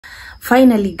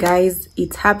Finally guys,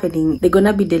 it's happening. They're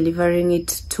gonna be delivering it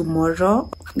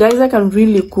tomorrow. Guys, I can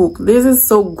really cook. This is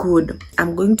so good.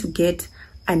 I'm going to get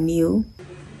a new.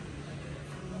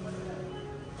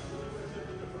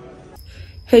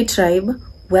 Hey tribe,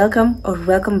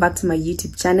 welcome back to my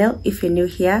YouTube channel. If you're new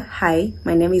here, hi,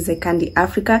 my name is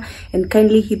eyecandy.africa and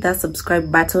kindly hit that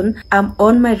subscribe button. I'm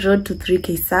on my road to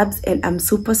 3k subs and I'm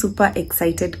super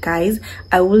excited guys.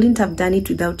 I wouldn't have done it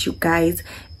without you guys,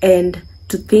 and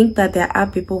to think that there are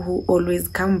people who always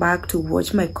come back to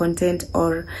watch my content,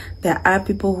 or there are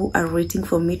people who are waiting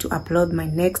for me to upload my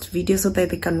next video so that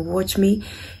they can watch me,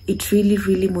 it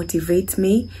really motivates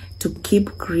me to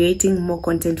keep creating more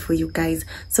content for you guys.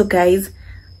 So guys,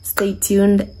 stay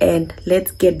tuned and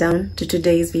let's get down to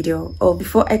today's video. Oh,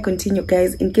 before I continue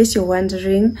guys, in case you're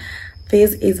wondering,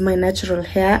 this is my natural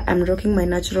hair. I'm rocking my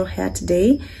natural hair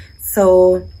today.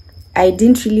 So I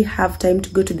didn't really have time to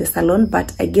go to the salon,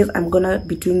 but I guess I'm gonna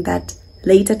be doing that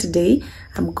later today.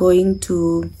 I'm going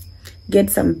to get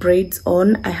some braids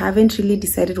on. I haven't really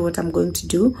decided what I'm going to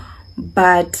do,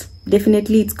 but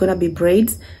definitely it's gonna be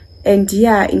braids. And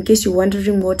yeah, in case you're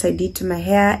wondering what I did to my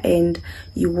hair and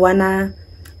you wanna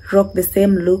rock the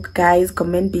same look guys,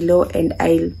 comment below and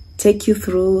I'll take you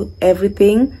through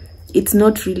everything. It's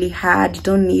not really hard. You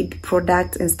don't need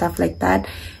products and stuff like that.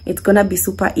 It's gonna be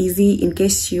super easy. In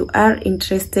case you are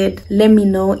interested, let me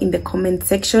know in the comment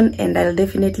section and I'll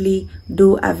definitely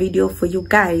do a video for you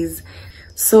guys.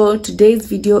 So today's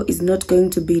video is not going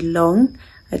to be long.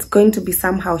 It's going to be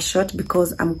somehow short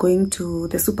because I'm going to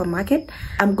the supermarket.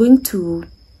 I'm going to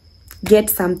get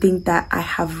something that I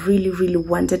have really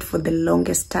wanted for the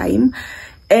longest time.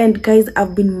 And guys,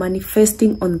 I've been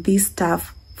manifesting on this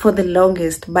stuff for the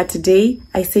longest, but today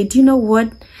I said, you know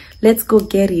what, let's go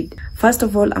get it. First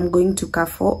of all, I'm going to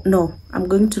CARREFOUR. No, I'm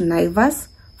going to Naivas.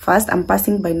 First, I'm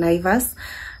passing by Naivas,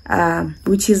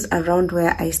 which is around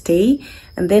where I stay,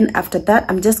 and then after that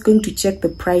I'm just going to check the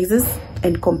prices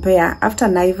and compare. After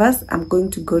Naivas, I'm going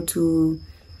to go to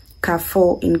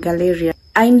CARREFOUR in Galleria.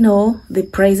 I know the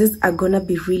prices are gonna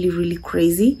be really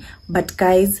crazy, but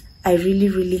guys, I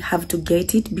really have to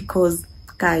get it because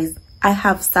guys, I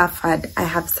have suffered.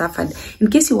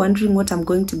 In case you're wondering what I'm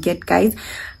going to get guys,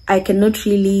 I cannot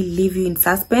really leave you in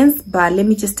suspense, but let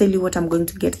me just tell you what I'm going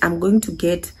to get. I'm going to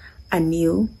get a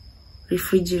new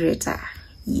refrigerator.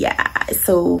 Yeah,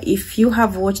 so if you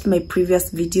have watched my previous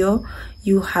video,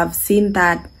 you have seen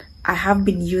that I have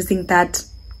been using that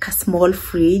small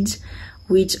fridge,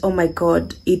 which, oh my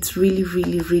god, it's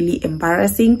really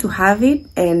embarrassing to have it,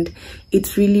 and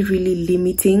it's really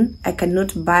limiting. I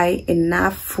cannot buy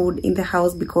enough food in the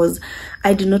house because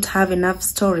I do not have enough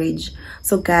storage.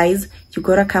 So guys, you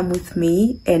gotta come with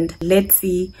me and let's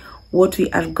see what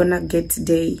we are gonna get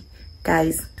today.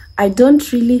 Guys, I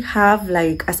don't really have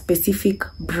like a specific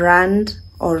brand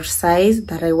or size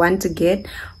that I want to get,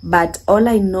 but all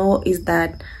I know is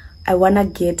that I wanna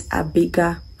get a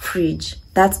bigger fridge.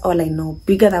 That's all I know,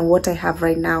 bigger than what I have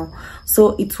right now.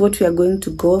 So it's what we are going to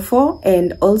go for,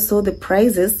 and also the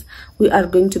prices, we are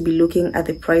going to be looking at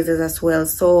the prices as well.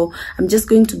 So I'm just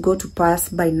going to go to pass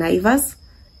by Naivas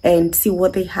and see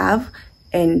what they have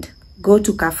and go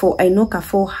to CARREFOUR. I know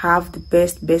CARREFOUR have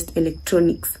the best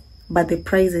electronics, but the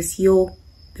prices,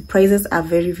 the prices are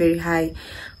very high,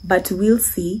 but we'll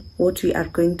see what we are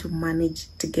going to manage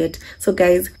to get. So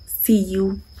guys, see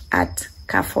you at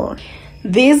CARREFOUR.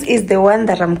 This is the one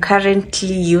that I'm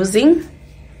currently using.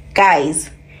 Guys,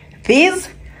 this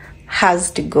has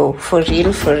to go for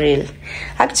real.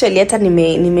 Actually, hata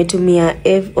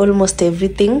nimetumia almost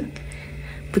everything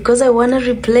because I want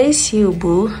to replace you,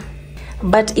 boo.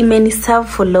 But imeni serve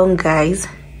for long, guys.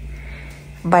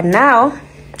 But now,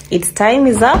 its time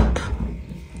is up.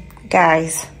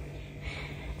 Guys,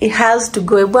 it has to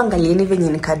go. Ebu angalieni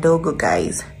venye ni kadogo,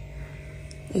 guys.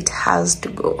 It has to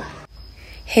go.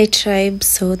 Hey tribe,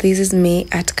 so this is me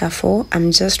at CARREFOUR.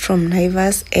 I'm just from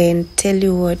Naivas, and tell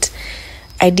you what,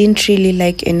 I didn't really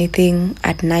like anything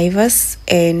at Naivas,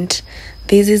 and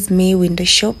this is me window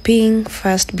shopping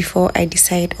first before I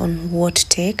decide on what to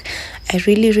take. I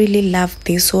really love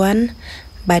this one,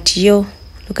 but yo,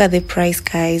 look at the price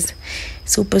guys.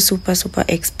 Super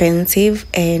expensive,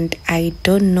 and I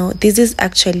don't know, this is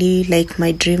actually like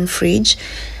my dream fridge,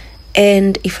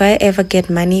 and if I ever get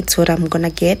money, it's what I'm gonna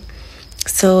get.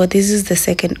 So this is the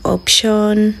second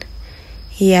option.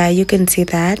 Yeah, you can see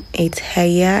that it's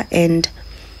higher and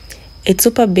it's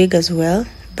super big as well,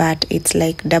 but it's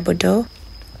like double door.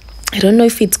 I don't know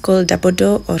if it's called double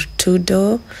door or two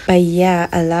door, but yeah,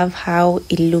 I love how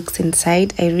it looks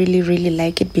inside. I really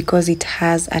like it because it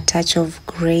has a touch of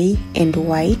gray and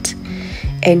white,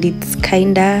 and it's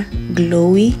kinda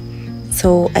glowy.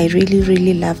 So I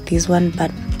really love this one,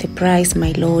 but the price,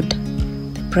 my lord,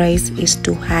 the price is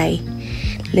too high.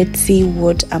 Let's see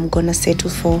what I'm gonna settle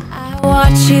for. I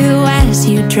watch you as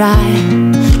you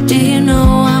drive. Do you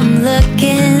know I'm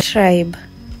looking? Tribe,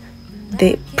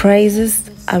 the prices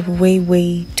are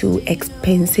way too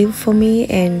expensive for me,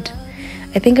 and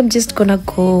I think I'm just gonna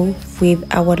go with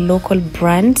our local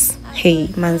brands. Hey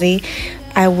manze,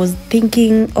 I was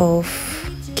thinking of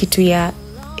kitu ya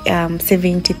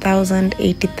 70,000,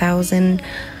 80,000,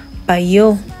 but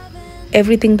yo,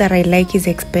 everything that I like is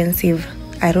expensive.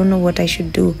 I don't know what I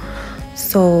should do.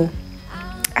 So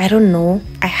I don't know,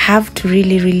 I have to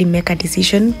really make a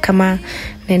decision kama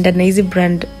naenda na hizi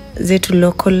brand zetu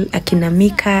local, akina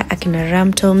Mika, akina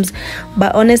Ramtoms.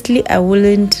 But honestly, I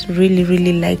wouldn't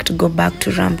really like to go back to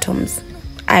Ramtoms.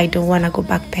 I don't want to go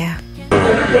back there.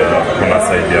 Kuna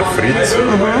side ya fridge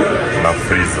na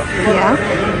freezer. Yeah.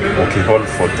 Okay, hold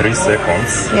for 3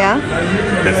 seconds. Yeah.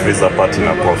 The freezer part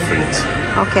inakuwa fridge.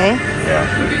 Okay. Yeah.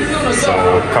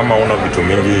 So kama una vitu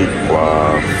mingi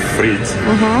kwa fridge,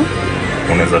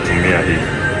 unaweza tumia hii.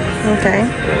 Okay.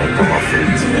 Kama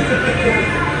fridge.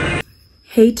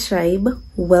 Hey tribe,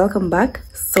 welcome back.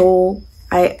 So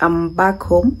I am back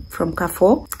home from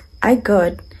CARREFOUR. I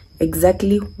got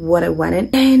exactly what I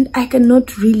wanted, and I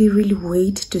cannot really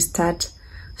wait to start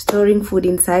storing food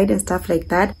inside and stuff like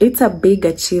that. It's a big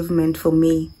achievement for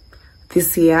me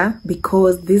this year,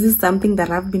 because this is something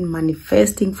that I've been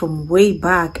manifesting from way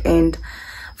back, and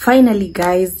finally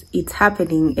guys, it's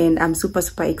happening, and I'm super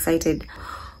excited.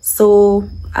 So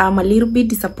I'm a little bit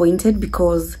disappointed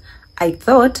because I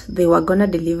thought they were gonna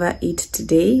deliver it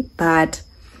today, but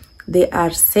they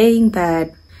are saying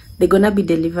that they're gonna be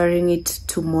delivering it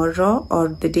tomorrow or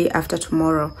the day after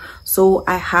tomorrow. So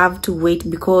I have to wait,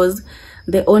 because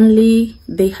they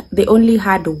only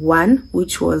had one,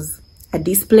 which was a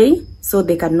display, so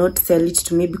they cannot sell it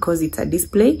to me because it's a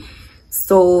display.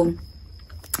 So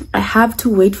I have to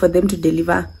wait for them to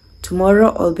deliver tomorrow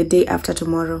or the day after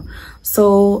tomorrow.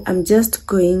 So I'm just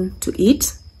going to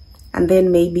eat and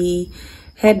then maybe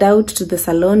head out to the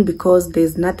salon, because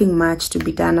there's nothing much to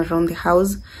be done around the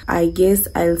house. I guess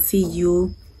I'll see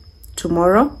you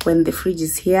tomorrow when the fridge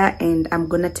is here, and I'm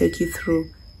gonna take you through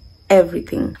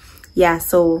everything. Yeah,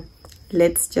 so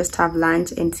let's just have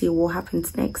lunch and see what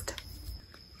happens next.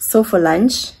 So for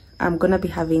lunch, I'm gonna be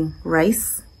having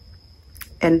rice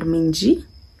and minji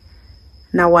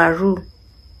na waru.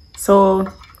 So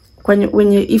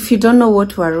if you don't know what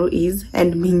waru is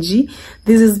and minji,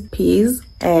 this is peas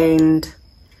and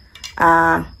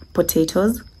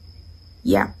potatoes.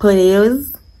 Yeah,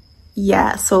 potatoes.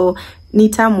 Yeah, so ni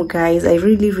tamu guys. I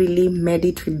really made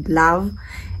it with love,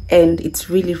 and it's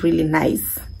really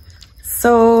nice.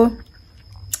 So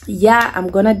yeah, I'm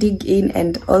gonna dig in,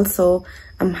 and also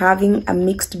I'm having a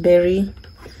mixed berry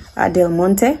Del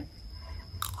Monte.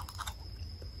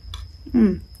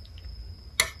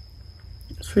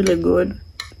 It's really good.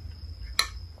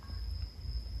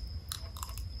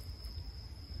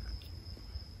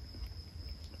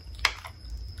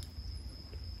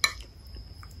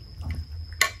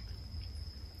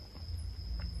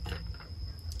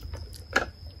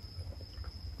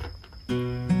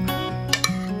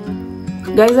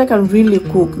 Guys, I can really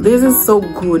cook. This is so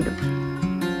good.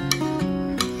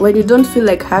 When you don't feel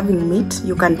like having meat,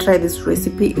 you can try this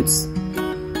recipe. It's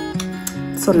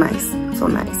so nice, so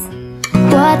nice.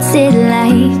 What's it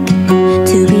like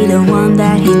to be the one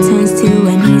that he turns to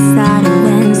when he's out of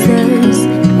answers?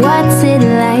 What's it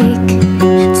like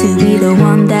to be the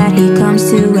one that he comes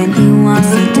to when he wants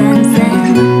to dance?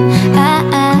 And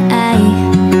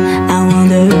I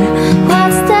wonder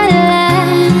what's that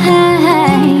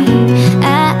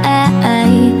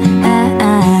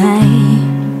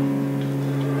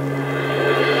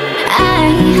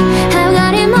I've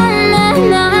got him on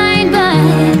my mind, but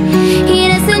he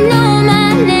doesn't know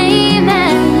my name,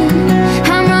 and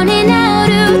I'm running out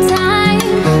of time.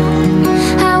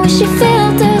 I wish you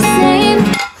felt the same.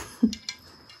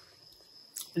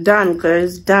 Done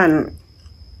guys, done.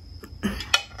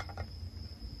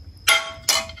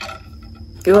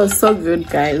 It was so good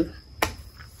guys.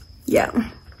 Yeah,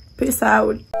 peace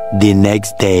out. The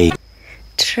next day.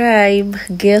 Tribe,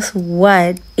 guess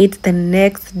what? It's the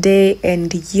next day,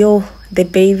 and yo, the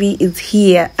baby is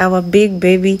here. Our big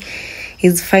baby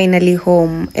is finally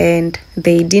home, and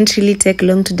they didn't really take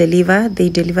long to deliver. They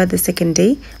delivered the second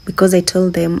day because I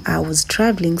told them I was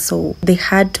traveling, so they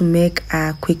had to make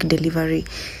a quick delivery.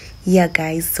 Yeah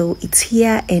guys, so it's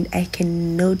here, and I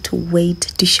cannot wait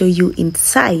to show you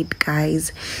inside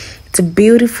guys. It's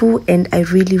beautiful, and I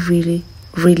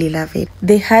really love it.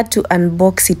 They had to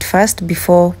unbox it first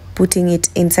before putting it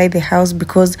inside the house,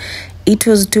 because it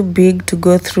was too big to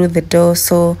go through the door,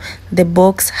 so the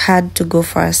box had to go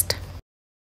first.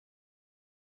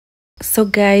 So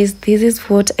guys, this is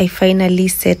what I finally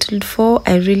settled for.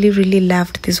 I really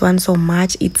loved this one so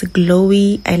much. It's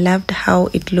glowy. I loved how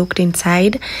it looked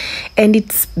inside, and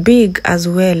it's big as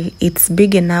well. It's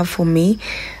big enough for me.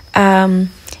 The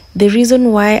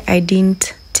reason why I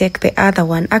didn't take the other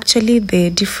one, actually the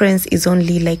difference is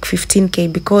only like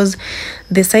 15k, because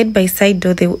the side by side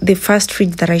door, the first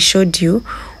fridge that I showed you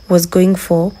was going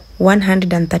for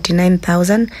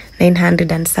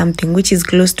 139,900 and something, which is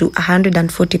close to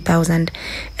 140,000,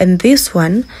 and this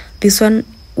one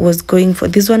was going for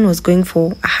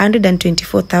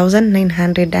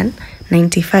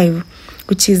 124,995,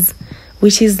 which is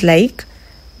like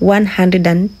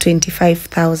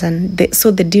 125,000.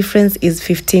 So the difference is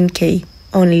 15k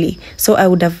only. So I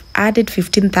would have added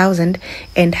 15,000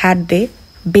 and had the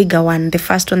bigger one, the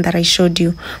first one that I showed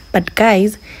you. But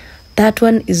guys, that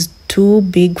one is too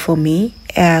big for me.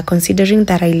 Considering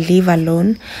that I live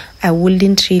alone, I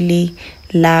wouldn't really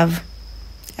love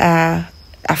a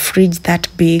fridge that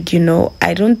big, you know.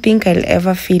 I don't think I'll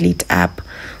ever fill it up,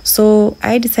 so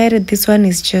I decided this one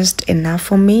is just enough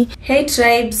for me. Hey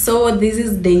tribe, so this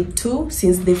is day 2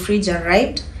 since the fridge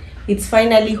arrived. It's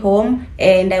finally home,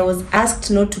 and I was asked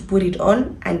not to put it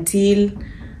on until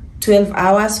 12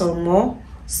 hours or more.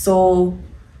 So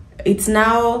it's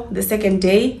now the second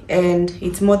day and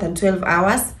it's more than 12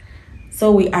 hours.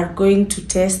 So we are going to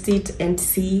test it and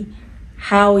see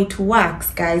how it works,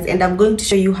 guys, and I'm going to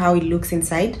show you how it looks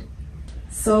inside.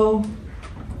 So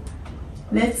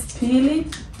let's peel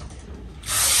it.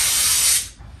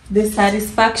 The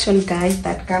satisfaction, guys,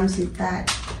 that comes with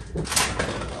that.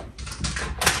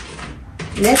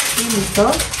 Let's peel it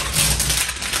off.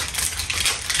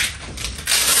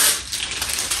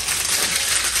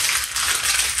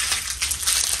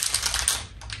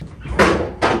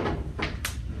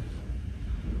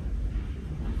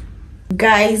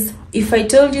 Guys, if I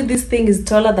told you this thing is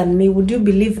taller than me, would you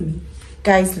believe me?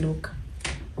 Guys, look,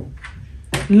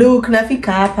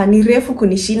 nafika hapa, ni refu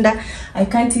kunishinda. I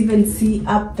can't even see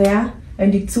up there,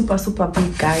 and it's super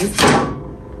big, guys.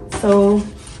 So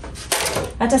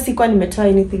hata sikuwa nimetoa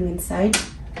anything inside.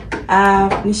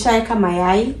 Nishaeka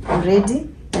mayai already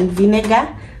and vinegar.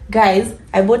 Guys,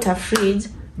 I bought a fridge,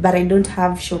 but I don't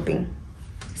have shopping.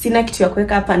 Sina kitu ya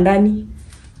kuweka hapa ndani.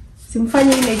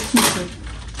 Simfanye ile kitu.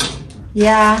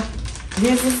 Yeah,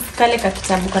 this is kale ka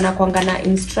kitabu kana kuanga na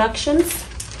instructions.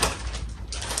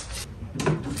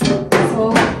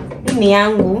 So ni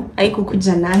yangu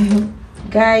haikukuja nayo.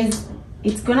 Guys,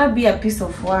 it's gonna be a piece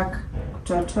of work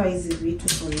kutoa hizi vitu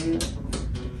for you.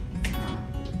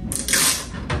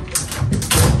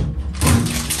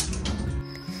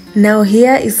 Now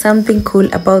here is something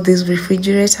cool about this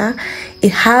refrigerator.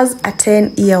 It has a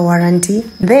 10-year warranty.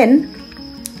 Then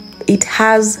it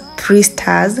has 3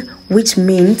 stars, which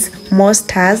means more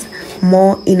stars,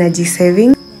 more energy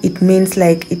saving. It means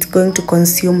like it's going to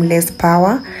consume less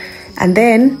power. And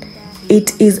then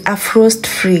it is a frost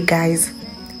free, guys.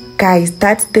 Guys,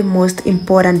 that's the most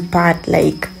important part,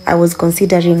 like I was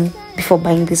considering before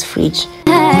buying this fridge.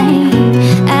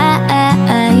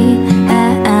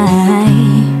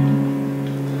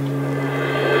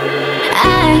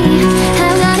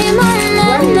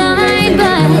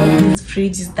 This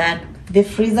fridge is that the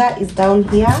freezer is down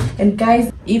here, and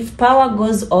guys, if power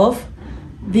goes off,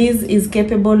 this is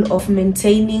capable of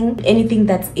maintaining anything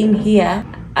that's in here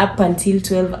up until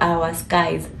 12 hours.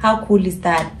 Guys, how cool is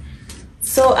that?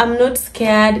 So I'm not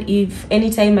scared if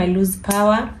anytime I lose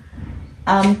power.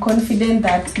 I'm confident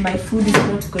that my food is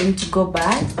not going to go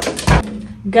bad.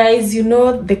 Guys, you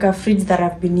know the fridge that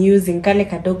I've been using, kale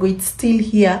kadogo, it's still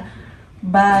here,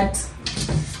 but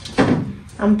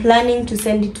I'm planning to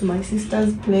send it to my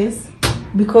sister's place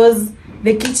because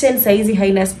the kitchen saizi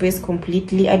haina space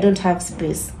completely. I don't have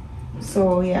space.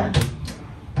 So yeah.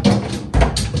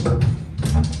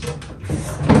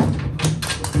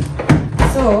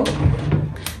 So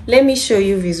let me show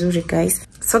you vizuri, guys.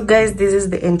 So guys, this is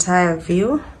the entire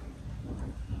view.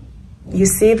 You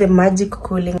see the magic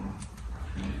cooling.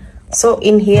 So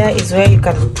in here is where you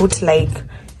can put like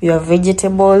your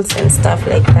vegetables and stuff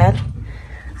like that.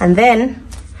 And then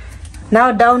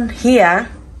now down here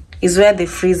is where the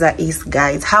freezer is,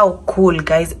 guys. How cool,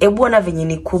 guys. Ebuona venye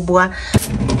ni kubwa.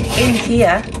 In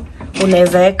here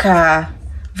unaweza weka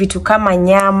vitu kama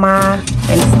nyama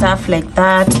and stuff like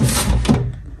that.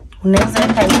 Unaweza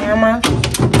weka nyama,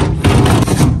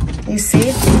 you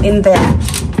see, in there.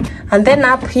 And then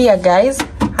up here, guys,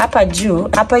 hapa juu,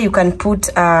 hapa you can put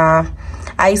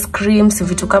ice creams,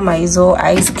 vitu kama hizo,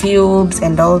 ice cubes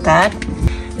and all that.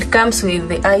 It comes with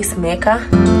the ice maker.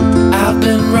 I've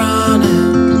been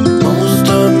running most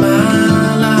of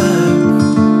my life,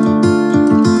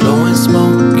 blowing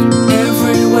smoke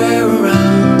everywhere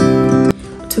around.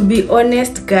 To be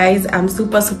honest guys, I'm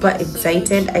super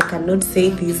excited. I cannot say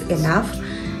this enough,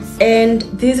 and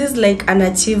this is like an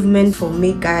achievement for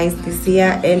me guys this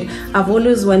year. And I've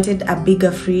always wanted a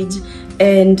bigger fridge,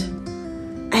 and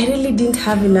I really didn't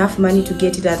have enough money to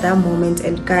get it at that moment.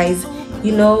 And guys,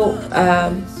 you know,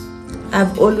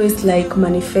 I've always like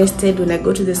manifested. When I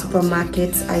go to the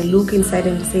supermarkets, I look inside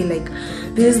and say like,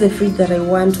 this is the fridge that I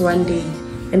want one day.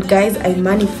 And guys, I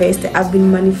manifest. I've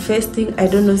been manifesting, I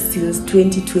don't know, since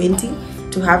 2020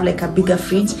 to have like a bigger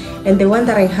fridge. And the one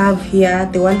that I have here,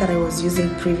 the one that I was using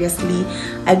previously,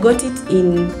 I got it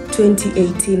in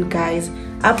 2018 guys.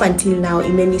 Up until now,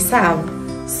 imeni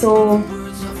serve. So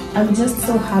I'm just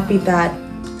so happy that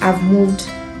I've moved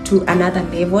to another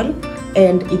level,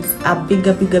 and it's a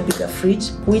bigger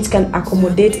fridge which can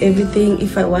accommodate everything.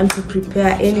 If I want to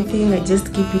prepare anything, I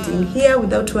just keep it in here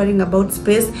without worrying about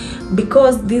space,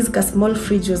 because this small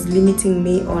fridge was limiting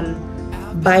me on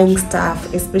buying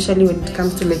stuff, especially when it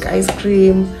comes to like ice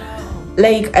cream.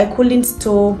 Like I couldn't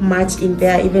store much in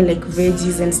there, even like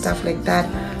veggies and stuff like that.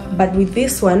 But with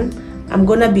this one, I'm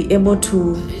gonna be able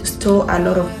to store a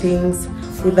lot of things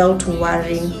without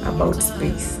worrying about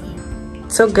space.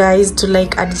 So guys, to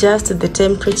like adjust the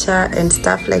temperature and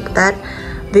stuff like that,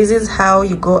 this is how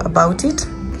you go about it.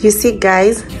 You see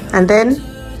guys, and then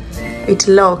it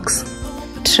locks.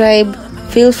 Tribe,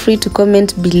 feel free to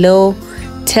comment below.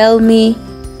 Tell me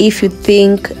if you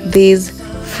think this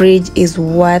fridge is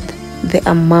worth the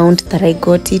amount that I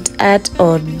got it at,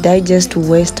 or did I just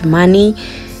waste money?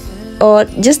 Or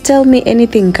just tell me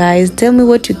anything guys. Tell me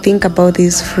what you think about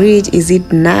this fridge. Is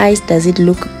it nice? Does it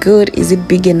look good? Is it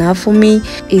big enough for me?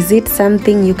 Is it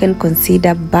something you can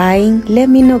consider buying? Let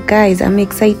me know guys. I'm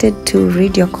excited to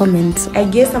read your comments. I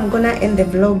guess I'm gonna end the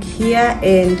vlog here,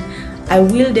 and I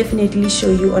will definitely show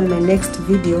you on my next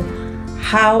video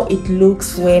how it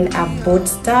looks when I've bought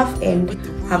stuff and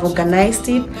have organized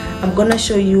it. I'm gonna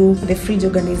show you the fridge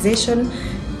organization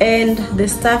and the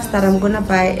stuff that I'm gonna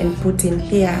buy and put in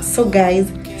here. So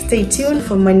guys, stay tuned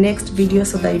for my next video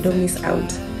so that you don't miss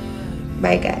out.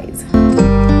 Bye guys.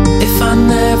 If I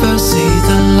never see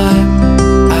the light